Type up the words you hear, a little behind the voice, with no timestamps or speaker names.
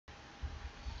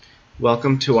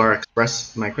Welcome to our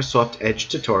Express Microsoft Edge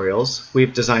tutorials.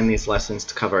 We've designed these lessons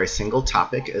to cover a single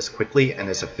topic as quickly and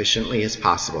as efficiently as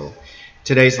possible.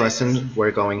 Today's lesson,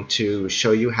 we're going to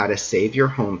show you how to save your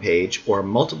home page or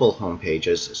multiple home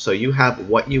pages so you have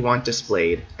what you want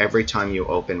displayed every time you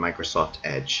open Microsoft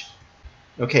Edge.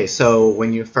 Okay, so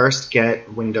when you first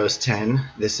get Windows 10,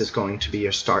 this is going to be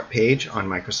your start page on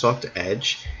Microsoft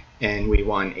Edge. And we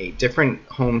want a different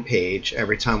home page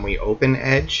every time we open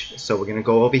Edge. So we're going to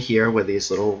go over here where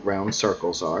these little round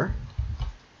circles are.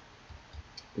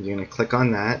 You're going to click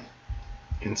on that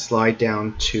and slide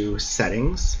down to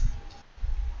Settings.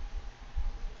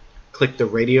 Click the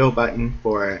radio button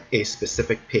for a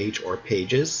specific page or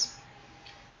pages.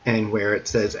 And where it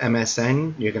says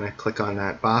MSN, you're going to click on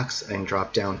that box and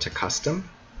drop down to Custom.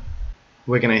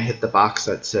 We're going to hit the box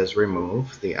that says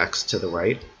Remove, the X to the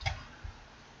right.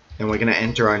 And we're going to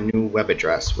enter our new web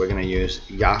address. We're going to use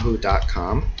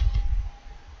yahoo.com.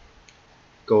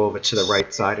 Go over to the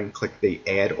right side and click the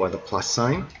add or the plus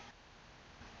sign.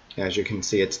 As you can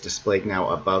see, it's displayed now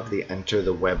above the enter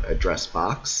the web address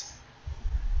box.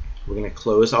 We're going to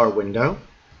close our window.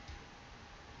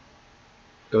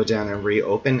 Go down and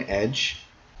reopen Edge.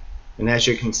 And as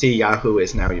you can see, Yahoo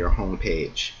is now your home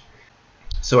page.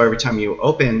 So every time you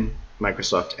open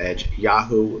Microsoft Edge,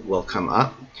 Yahoo will come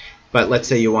up. But let's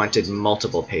say you wanted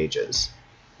multiple pages.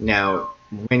 Now,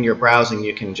 when you're browsing,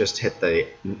 you can just hit the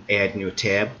Add New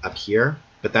Tab up here,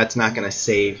 but that's not going to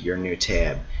save your new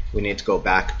tab. We need to go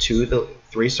back to the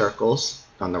three circles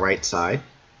on the right side.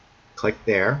 Click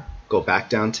there. Go back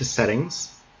down to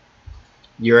Settings.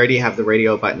 You already have the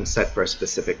radio button set for a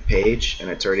specific page, and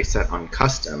it's already set on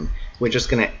Custom. We're just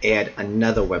going to add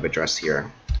another web address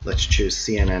here. Let's choose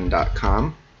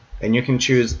cnn.com. And you can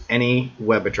choose any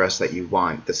web address that you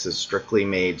want. This is strictly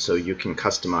made so you can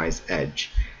customize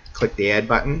Edge. Click the Add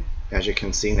button. As you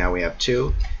can see, now we have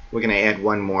two. We're going to add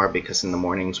one more because in the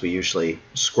mornings we usually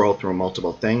scroll through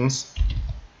multiple things.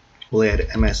 We'll add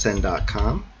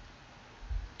msn.com.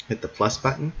 Hit the plus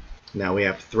button. Now we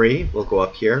have three. We'll go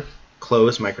up here,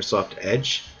 close Microsoft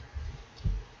Edge.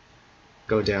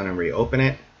 Go down and reopen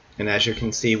it. And as you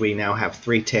can see, we now have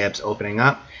three tabs opening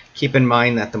up. Keep in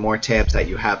mind that the more tabs that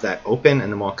you have that open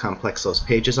and the more complex those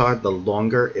pages are, the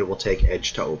longer it will take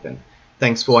Edge to open.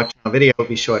 Thanks for watching our video.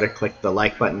 Be sure to click the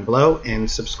like button below and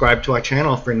subscribe to our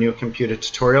channel for new computer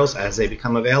tutorials as they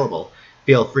become available.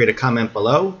 Feel free to comment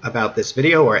below about this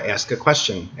video or ask a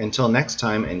question. Until next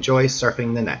time, enjoy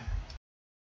surfing the net.